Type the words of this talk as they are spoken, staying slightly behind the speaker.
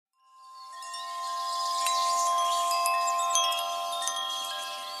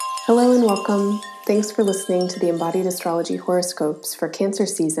Hello and welcome. Thanks for listening to the Embodied Astrology horoscopes for Cancer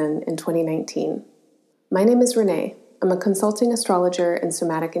season in 2019. My name is Renee. I'm a consulting astrologer and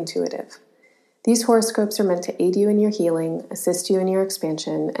somatic intuitive. These horoscopes are meant to aid you in your healing, assist you in your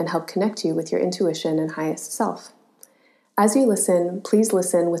expansion, and help connect you with your intuition and highest self. As you listen, please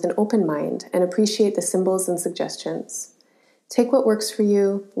listen with an open mind and appreciate the symbols and suggestions. Take what works for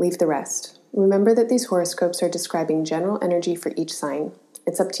you, leave the rest. Remember that these horoscopes are describing general energy for each sign.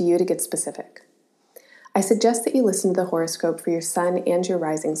 It's up to you to get specific. I suggest that you listen to the horoscope for your sun and your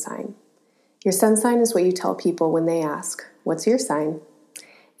rising sign. Your sun sign is what you tell people when they ask, "What's your sign?"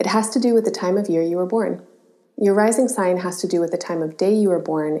 It has to do with the time of year you were born. Your rising sign has to do with the time of day you were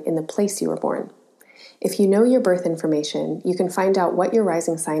born in the place you were born. If you know your birth information, you can find out what your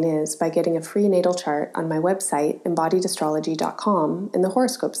rising sign is by getting a free natal chart on my website, embodiedastrology.com, in the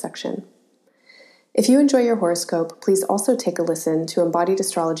horoscope section. If you enjoy your horoscope, please also take a listen to Embodied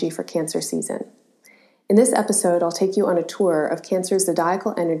Astrology for Cancer season. In this episode, I'll take you on a tour of Cancer's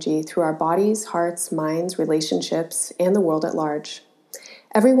zodiacal energy through our bodies, hearts, minds, relationships, and the world at large.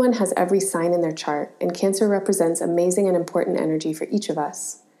 Everyone has every sign in their chart, and Cancer represents amazing and important energy for each of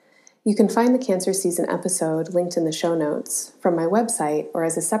us. You can find the Cancer season episode linked in the show notes from my website or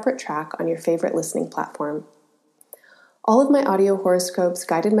as a separate track on your favorite listening platform. All of my audio horoscopes,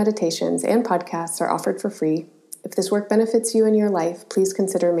 guided meditations, and podcasts are offered for free. If this work benefits you in your life, please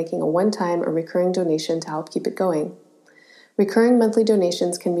consider making a one-time or recurring donation to help keep it going. Recurring monthly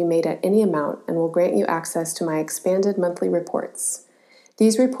donations can be made at any amount and will grant you access to my expanded monthly reports.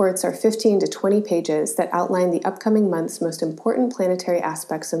 These reports are 15 to 20 pages that outline the upcoming month's most important planetary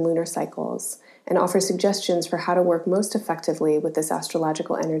aspects and lunar cycles and offer suggestions for how to work most effectively with this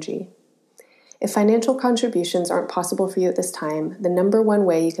astrological energy. If financial contributions aren't possible for you at this time, the number one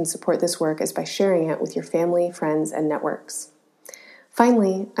way you can support this work is by sharing it with your family, friends, and networks.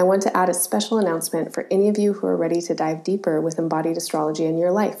 Finally, I want to add a special announcement for any of you who are ready to dive deeper with embodied astrology in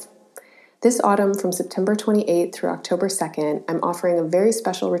your life. This autumn, from September 28th through October 2nd, I'm offering a very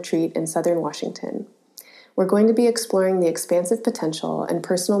special retreat in Southern Washington. We're going to be exploring the expansive potential and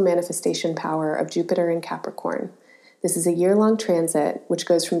personal manifestation power of Jupiter in Capricorn. This is a year-long transit, which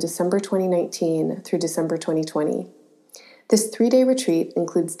goes from December 2019 through December 2020. This 3-day retreat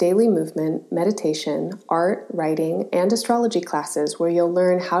includes daily movement, meditation, art, writing, and astrology classes where you'll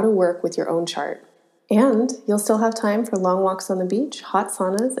learn how to work with your own chart. And you'll still have time for long walks on the beach, hot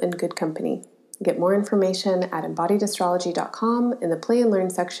saunas, and good company. Get more information at embodiedastrology.com in the Play and Learn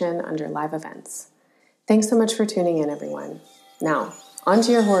section under Live Events. Thanks so much for tuning in, everyone. Now, on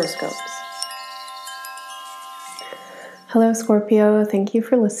to your horoscopes. Hello, Scorpio. Thank you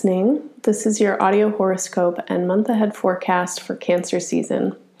for listening. This is your audio horoscope and month-ahead forecast for Cancer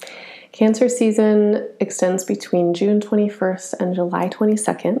season. Cancer season extends between June 21st and July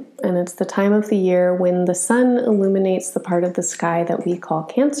 22nd, and it's the time of the year when the sun illuminates the part of the sky that we call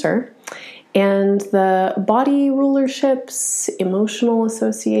Cancer, and the body rulerships, emotional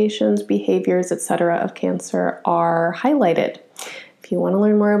associations, behaviors, etc. of Cancer are highlighted. If you want to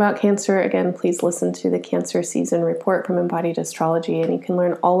learn more about Cancer, again, please listen to the Cancer season report from Embodied Astrology, and you can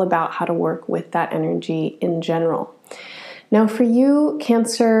learn all about how to work with that energy in general. Now, for you,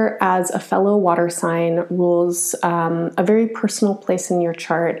 Cancer, as a fellow water sign, rules a very personal place in your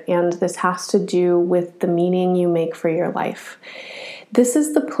chart, and this has to do with the meaning you make for your life. This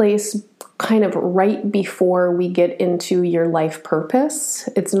is the place kind of right before we get into your life purpose.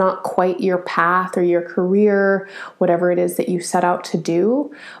 It's not quite your path or your career, whatever it is that you set out to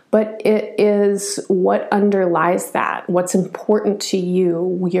do, but it is what underlies that, what's important to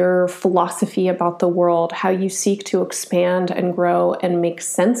you, your philosophy about the world, how you seek to expand and grow and make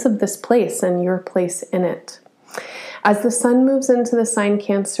sense of this place and your place in it. As the sun moves into the sign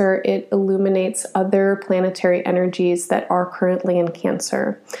Cancer, it illuminates other planetary energies that are currently in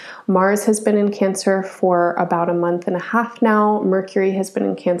Cancer. Mars has been in Cancer for about a month and a half now. Mercury has been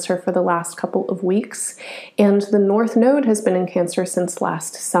in Cancer for the last couple of weeks. And the North Node has been in Cancer since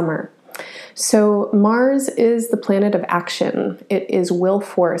last summer. So Mars is the planet of action. It is will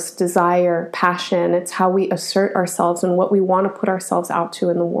force, desire, passion. It's how we assert ourselves and what we want to put ourselves out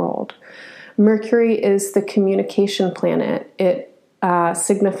to in the world. Mercury is the communication planet. It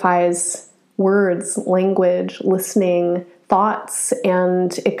signifies words, language, listening, thoughts,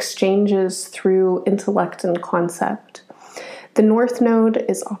 and exchanges through intellect and concept. The North Node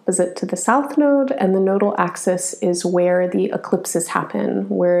is opposite to the South Node, and the nodal axis is where the eclipses happen,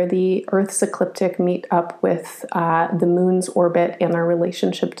 where the Earth's ecliptic meet up with the Moon's orbit and our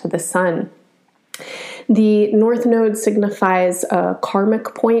relationship to the Sun. The North Node signifies a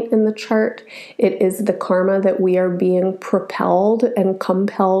karmic point in the chart. It is the karma that we are being propelled and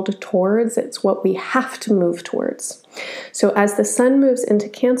compelled towards. It's what we have to move towards. So as the sun moves into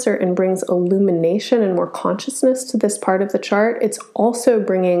Cancer and brings illumination and more consciousness to this part of the chart, it's also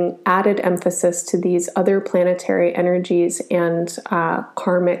bringing added emphasis to these other planetary energies and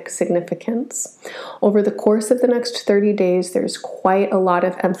karmic significance. Over the course of the next 30 days, there's quite a lot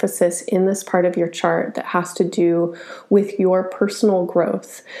of emphasis in this part of your chart that has to do with your personal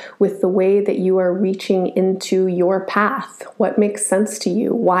growth, with the way that you are reaching into your path. What makes sense to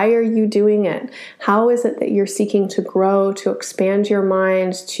you? Why are you doing it? How is it that you're seeking to grow, to expand your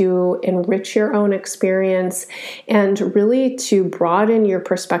mind, to enrich your own experience, and really to broaden your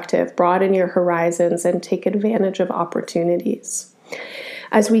perspective, broaden your horizons, and take advantage of opportunities?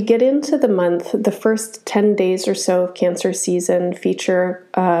 As we get into the month, the first 10 days or so of Cancer season feature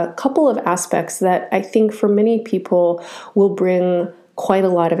a couple of aspects that I think for many people will bring quite a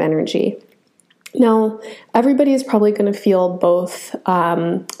lot of energy. Now, everybody is probably going to feel both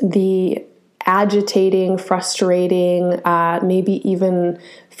the agitating, frustrating, maybe even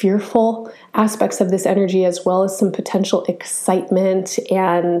fearful aspects of this energy, as well as some potential excitement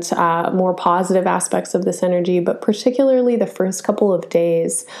and more positive aspects of this energy. But particularly the first couple of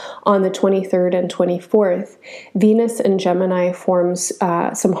days on the 23rd and 24th, Venus in Gemini forms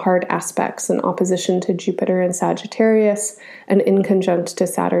some hard aspects in opposition to Jupiter in Sagittarius, an inconjunct to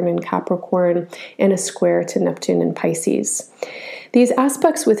Saturn in Capricorn, and a square to Neptune in Pisces. These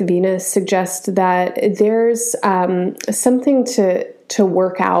aspects with Venus suggest that there's something to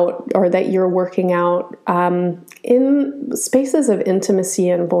work out, or that you're working out in spaces of intimacy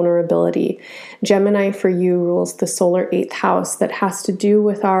and vulnerability. Gemini for you rules the solar 8th house that has to do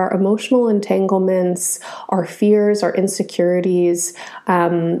with our emotional entanglements, our fears, our insecurities,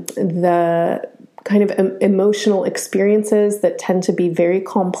 the kind of emotional experiences that tend to be very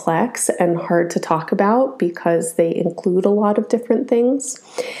complex and hard to talk about because they include a lot of different things.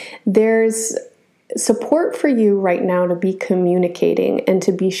 There's support for you right now to be communicating and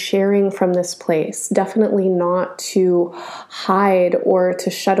to be sharing from this place. Definitely not to hide or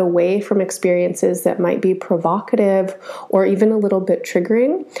to shut away from experiences that might be provocative or even a little bit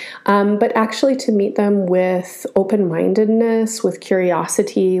triggering, but actually to meet them with open-mindedness, with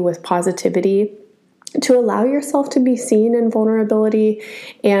curiosity, with positivity, to allow yourself to be seen in vulnerability,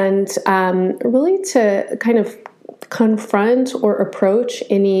 and really to kind of confront or approach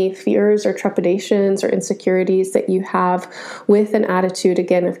any fears or trepidations or insecurities that you have with an attitude,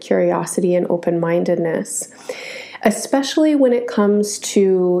 again, of curiosity and open-mindedness. Especially when it comes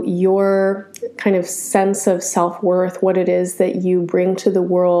to your kind of sense of self-worth, what it is that you bring to the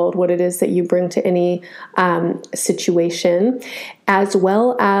world, what it is that you bring to any situation, as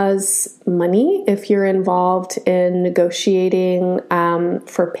well as money, if you're involved in negotiating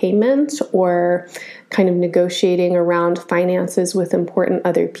for payment or kind of negotiating around finances with important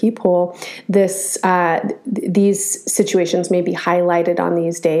other people. These situations may be highlighted on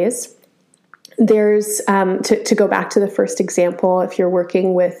these days. There's, to go back to the first example, if you're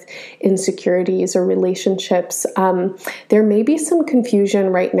working with insecurities or relationships, there may be some confusion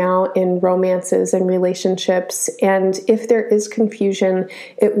right now in romances and relationships. And if there is confusion,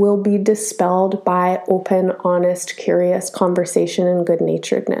 it will be dispelled by open, honest, curious conversation and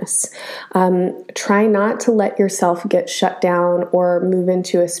good-naturedness. Try not to let yourself get shut down or move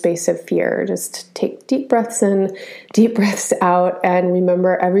into a space of fear. Just take deep breaths in, deep breaths out, and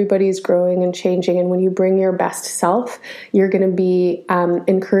remember everybody's growing and changing. And when you bring your best self, you're going to be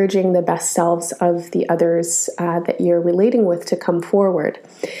encouraging the best selves of the others that you're relating with to come forward.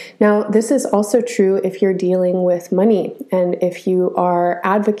 Now, this is also true if you're dealing with money and if you are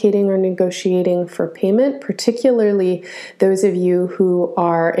advocating or negotiating for payment, particularly those of you who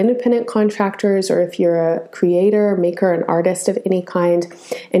are independent contractors, or if you're a creator, maker, an artist of any kind,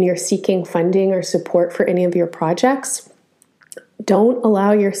 and you're seeking funding or support for any of your projects. Don't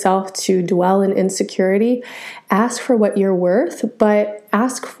allow yourself to dwell in insecurity. Ask for what you're worth, but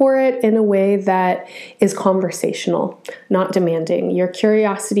ask for it in a way that is conversational, not demanding. Your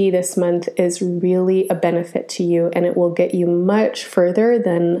curiosity this month is really a benefit to you, and it will get you much further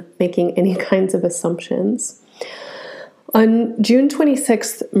than making any kinds of assumptions. On June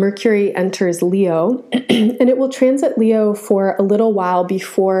 26th, Mercury enters Leo, and it will transit Leo for a little while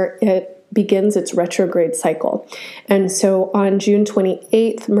before it begins its retrograde cycle. And so on June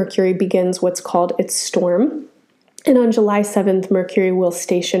 28th, Mercury begins what's called its storm. And on July 7th, Mercury will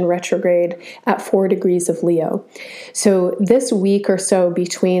station retrograde at 4 degrees of Leo. So this week or so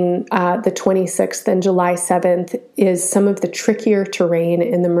between the 26th and July 7th is some of the trickier terrain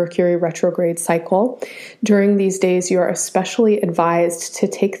in the Mercury retrograde cycle. During these days, you are especially advised to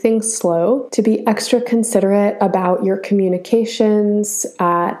take things slow, to be extra considerate about your communications,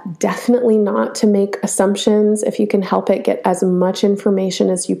 definitely not to make assumptions. If you can help it, get as much information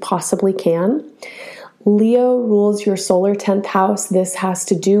as you possibly can. Leo rules your solar 10th house. This has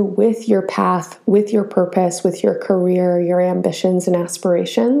to do with your path, with your purpose, with your career, your ambitions and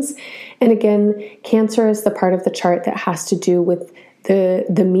aspirations. And again, Cancer is the part of the chart that has to do with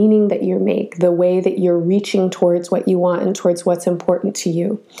the meaning that you make, the way that you're reaching towards what you want and towards what's important to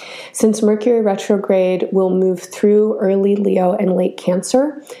you. Since Mercury retrograde will move through early Leo and late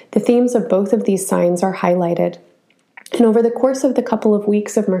Cancer, the themes of both of these signs are highlighted. And over the course of the couple of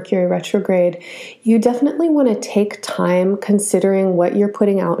weeks of Mercury retrograde, you definitely want to take time considering what you're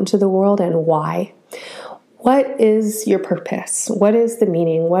putting out into the world and why. What is your purpose? What is the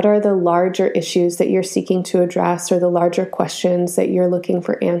meaning? What are the larger issues that you're seeking to address or the larger questions that you're looking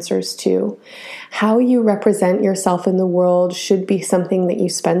for answers to? How you represent yourself in the world should be something that you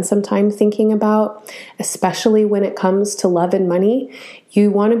spend some time thinking about, especially when it comes to love and money. You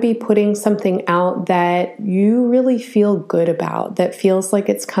want to be putting something out that you really feel good about, that feels like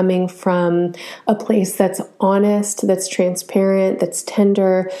it's coming from a place that's honest, that's transparent, that's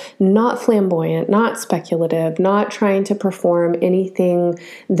tender, not flamboyant, not speculative, not trying to perform anything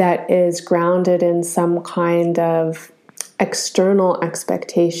that is grounded in some kind of external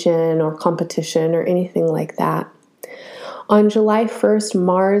expectation or competition or anything like that. On July 1st,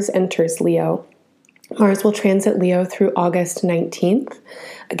 Mars enters Leo. Mars will transit Leo through August 19th.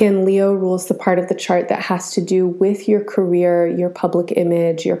 Again, Leo rules the part of the chart that has to do with your career, your public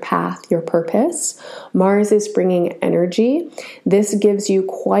image, your path, your purpose. Mars is bringing energy. This gives you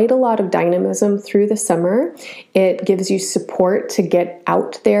quite a lot of dynamism through the summer. It gives you support to get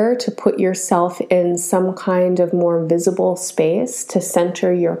out there, to put yourself in some kind of more visible space, to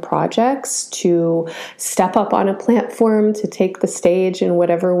center your projects, to step up on a platform, to take the stage in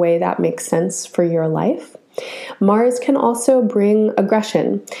whatever way that makes sense for your life. Mars can also bring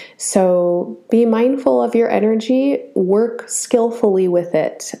aggression, so be mindful of your energy, work skillfully with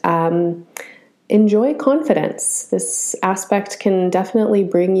it. Enjoy confidence. This aspect can definitely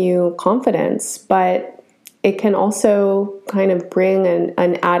bring you confidence, but it can also kind of bring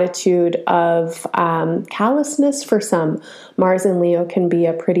an attitude of callousness for some. Mars and Leo can be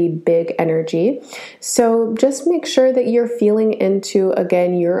a pretty big energy. So just make sure that you're feeling into,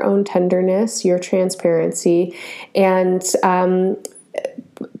 again, your own tenderness, your transparency, and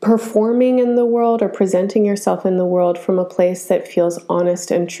performing in the world or presenting yourself in the world from a place that feels honest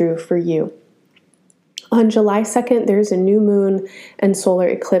and true for you. On July 2nd, there's a new moon and solar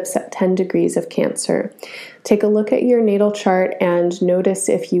eclipse at 10 degrees of Cancer. Take a look at your natal chart and notice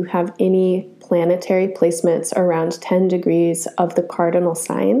if you have any planetary placements around 10 degrees of the cardinal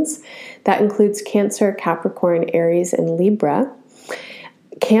signs. That includes Cancer, Capricorn, Aries, and Libra.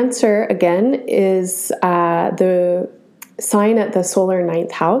 Cancer, again, is the sign at the solar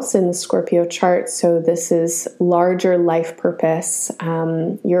 9th house in the Scorpio chart. So this is larger life purpose,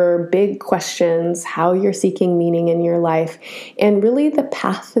 your big questions, how you're seeking meaning in your life, and really the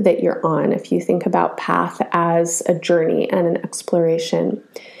path that you're on. If you think about path as a journey and an exploration.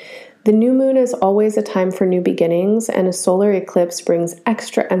 The new moon is always a time for new beginnings, and a solar eclipse brings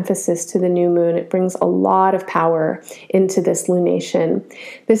extra emphasis to the new moon. It brings a lot of power into this lunation.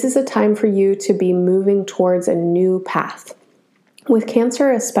 This is a time for you to be moving towards a new path. With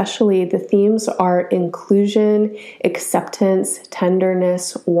Cancer especially, the themes are inclusion, acceptance,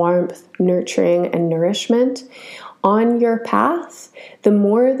 tenderness, warmth, nurturing, and nourishment. On your path, the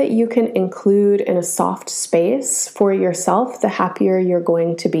more that you can include in a soft space for yourself, the happier you're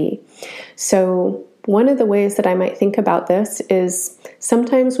going to be. So one of the ways that I might think about this is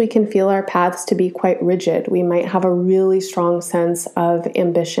sometimes we can feel our paths to be quite rigid. We might have a really strong sense of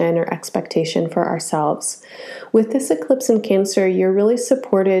ambition or expectation for ourselves. With this eclipse in Cancer, you're really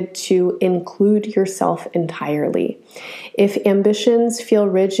supported to include yourself entirely. If ambitions feel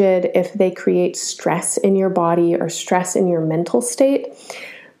rigid, if they create stress in your body or stress in your mental state,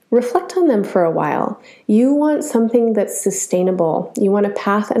 reflect on them for a while. You want something that's sustainable. You want a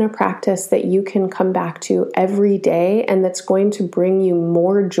path and a practice that you can come back to every day and that's going to bring you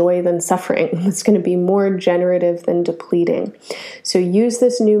more joy than suffering. It's going to be more generative than depleting. So use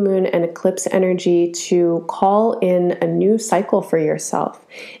this new moon and eclipse energy to call in a new cycle for yourself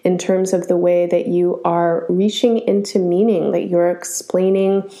in terms of the way that you are reaching into meaning, that you're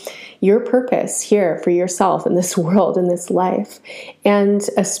explaining your purpose here for yourself in this world, in this life. And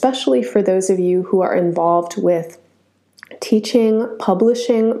especially for those of you who are involved with teaching,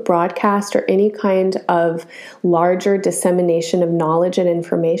 publishing, broadcast, or any kind of larger dissemination of knowledge and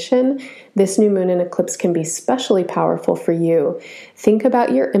information, this new moon and eclipse can be especially powerful for you. Think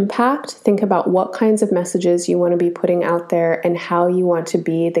about your impact. Think about what kinds of messages you want to be putting out there and how you want to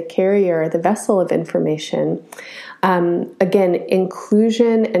be the carrier, the vessel of information. Again,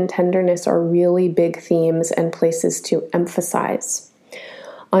 inclusion and tenderness are really big themes and places to emphasize.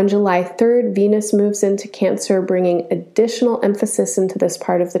 On July 3rd, Venus moves into Cancer, bringing additional emphasis into this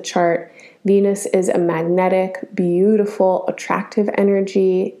part of the chart. Venus is a magnetic, beautiful, attractive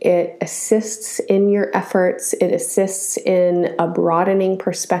energy. It assists in your efforts. It assists in a broadening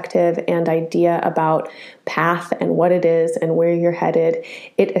perspective and idea about path and what it is and where you're headed.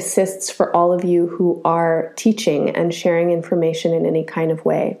 It assists for all of you who are teaching and sharing information in any kind of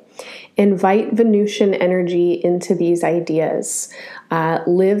way. Invite Venusian energy into these ideas.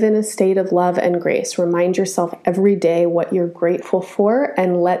 Live in a state of love and grace. Remind yourself every day what you're grateful for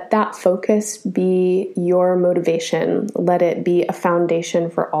and let that focus be your motivation. Let it be a foundation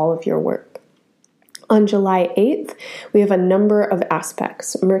for all of your work. On July 8th, we have a number of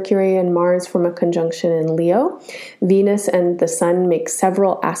aspects. Mercury and Mars form a conjunction in Leo. Venus and the Sun make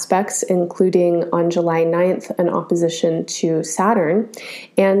several aspects, including on July 9th, an opposition to Saturn.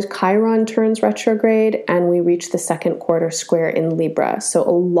 And Chiron turns retrograde, and we reach the second quarter square in Libra. So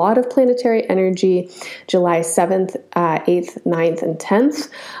a lot of planetary energy, July 7th, 8th, 9th, and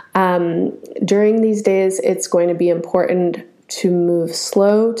 10th. During these days, it's going to be important to move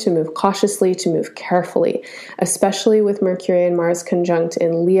slow, to move cautiously, to move carefully, especially with Mercury and Mars conjunct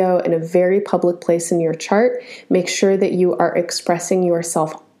in Leo in a very public place in your chart. Make sure that you are expressing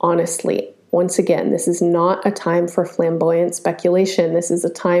yourself honestly. Once again, this is not a time for flamboyant speculation. This is a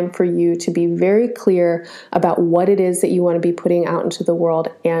time for you to be very clear about what it is that you want to be putting out into the world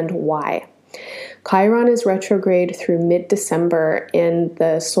and why. Chiron is retrograde through mid-December in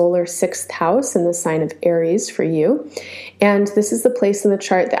the solar 6th house in the sign of Aries for you. And this is the place in the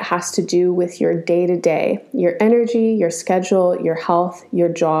chart that has to do with your day-to-day, your energy, your schedule, your health, your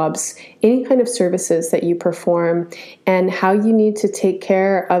jobs, any kind of services that you perform, and how you need to take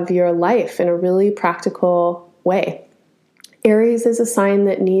care of your life in a really practical way. Aries is a sign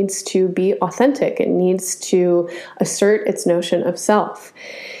that needs to be authentic. It needs to assert its notion of self.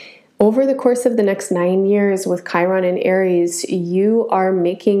 Over the course of the next 9 years with Chiron and Aries, you are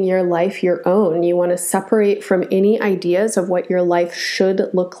making your life your own. You want to separate from any ideas of what your life should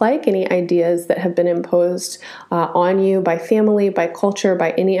look like, any ideas that have been imposed on you by family, by culture,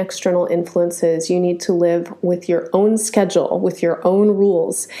 by any external influences. You need to live with your own schedule, with your own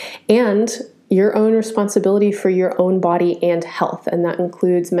rules, and your own responsibility for your own body and health, and that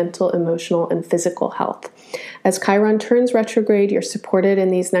includes mental, emotional, and physical health. As Chiron turns retrograde, you're supported in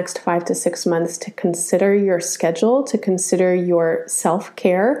these next 5 to 6 months to consider your schedule, to consider your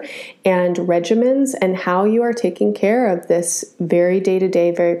self-care and regimens, and how you are taking care of this very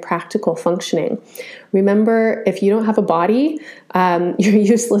day-to-day, very practical functioning. Remember, if you don't have a body, you're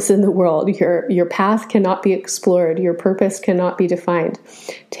useless in the world. Your path cannot be explored. Your purpose cannot be defined.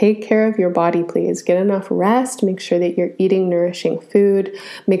 Take care of your body, please. Get enough rest. Make sure that you're eating nourishing food.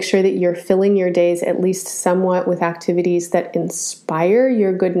 Make sure that you're filling your days at least somewhat with activities that inspire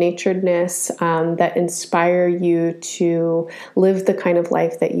your good-naturedness, that inspire you to live the kind of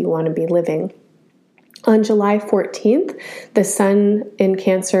life that you want to be living. On July 14th, the Sun in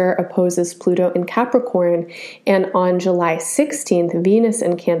Cancer opposes Pluto in Capricorn, and on July 16th, Venus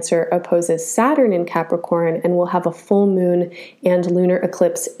in Cancer opposes Saturn in Capricorn, and we'll have a full moon and lunar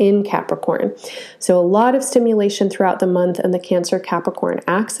eclipse in Capricorn. So a lot of stimulation throughout the month in the Cancer-Capricorn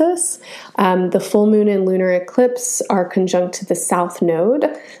axis. The full moon and lunar eclipse are conjunct to the South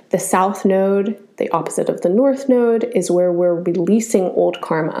Node. The South Node, the opposite of the North Node, is where we're releasing old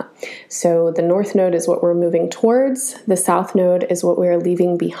karma. So the North Node is what we're moving towards. The South Node is what we're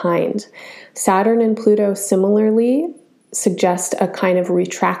leaving behind. Saturn and Pluto similarly suggest a kind of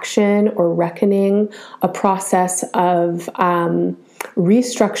retraction or reckoning, a process of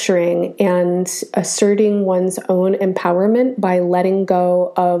restructuring and asserting one's own empowerment by letting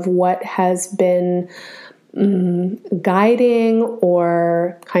go of what has been guiding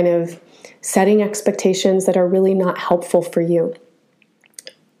or kind of setting expectations that are really not helpful for you.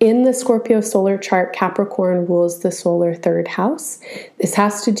 In the Scorpio solar chart, Capricorn rules the solar third house. This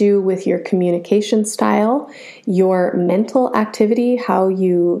has to do with your communication style, your mental activity, how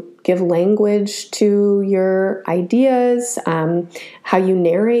you give language to your ideas, how you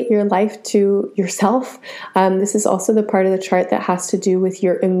narrate your life to yourself. This is also the part of the chart that has to do with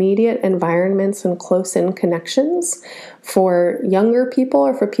your immediate environments and close-in connections. For younger people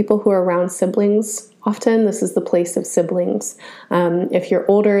or for people who are around siblings, often this is the place of siblings. If you're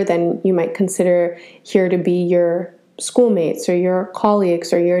older, then you might consider here to be your schoolmates or your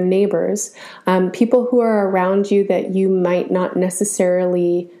colleagues or your neighbors, people who are around you that you might not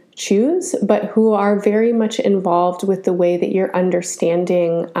necessarily choose, but who are very much involved with the way that you're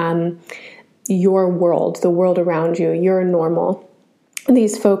understanding your world, the world around you, your normal.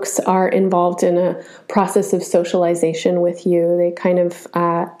 These folks are involved in a process of socialization with you. They kind of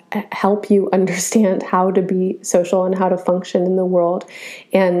help you understand how to be social and how to function in the world.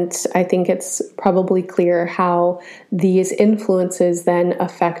 And I think it's probably clear how these influences then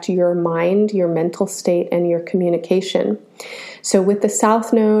affect your mind, your mental state, and your communication. So with the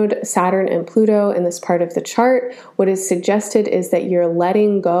South Node, Saturn, and Pluto in this part of the chart, what is suggested is that you're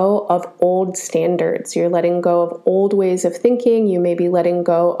letting go of old standards. You're letting go of old ways of thinking. You may be letting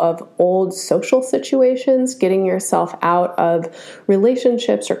go of old social situations, getting yourself out of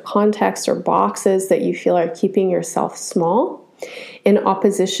relationships or contexts or boxes that you feel are keeping yourself small. In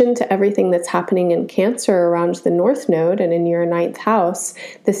opposition to everything that's happening in Cancer around the North Node and in your 9th house,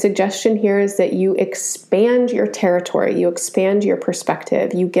 the suggestion here is that you expand your territory, you expand your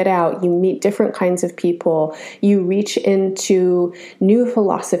perspective, you get out, you meet different kinds of people, you reach into new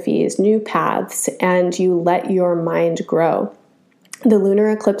philosophies, new paths, and you let your mind grow. The lunar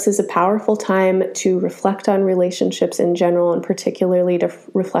eclipse is a powerful time to reflect on relationships in general, and particularly to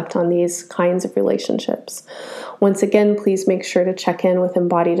reflect on these kinds of relationships. Once again, please make sure to check in with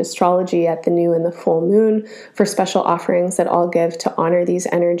Embodied Astrology at the new and the full moon for special offerings that I'll give to honor these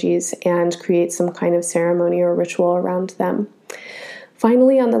energies and create some kind of ceremony or ritual around them.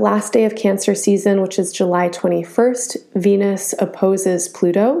 Finally, on the last day of Cancer season, which is July 21st, Venus opposes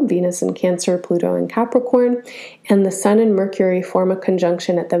Pluto, Venus in Cancer, Pluto in Capricorn, and the Sun and Mercury form a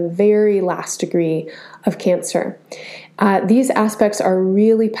conjunction at the very last degree of Cancer. These aspects are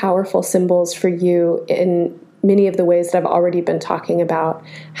really powerful symbols for you in many of the ways that I've already been talking about,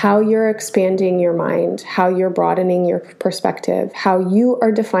 how you're expanding your mind, how you're broadening your perspective, how you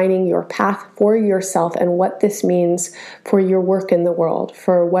are defining your path for yourself and what this means for your work in the world,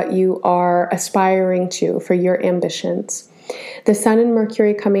 for what you are aspiring to, for your ambitions. The Sun and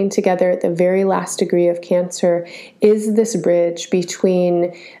Mercury coming together at the very last degree of Cancer is this bridge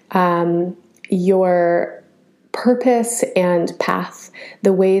between your purpose and path,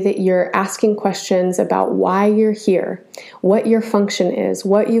 the way that you're asking questions about why you're here, what your function is,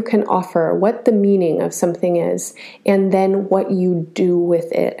 what you can offer, what the meaning of something is, and then what you do with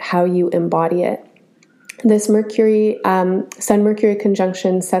it, how you embody it. This Mercury, Sun-Mercury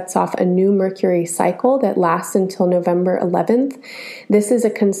conjunction sets off a new Mercury cycle that lasts until November 11th. This is a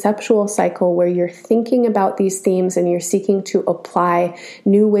conceptual cycle where you're thinking about these themes and you're seeking to apply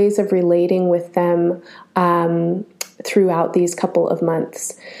new ways of relating with them throughout these couple of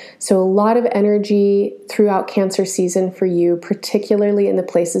months. So a lot of energy throughout Cancer season for you, particularly in the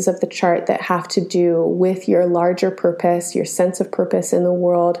places of the chart that have to do with your larger purpose, your sense of purpose in the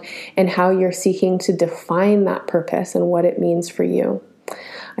world, and how you're seeking to define that purpose and what it means for you.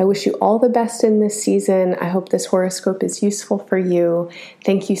 I wish you all the best in this season. I hope this horoscope is useful for you.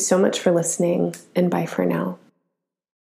 Thank you so much for listening, and bye for now.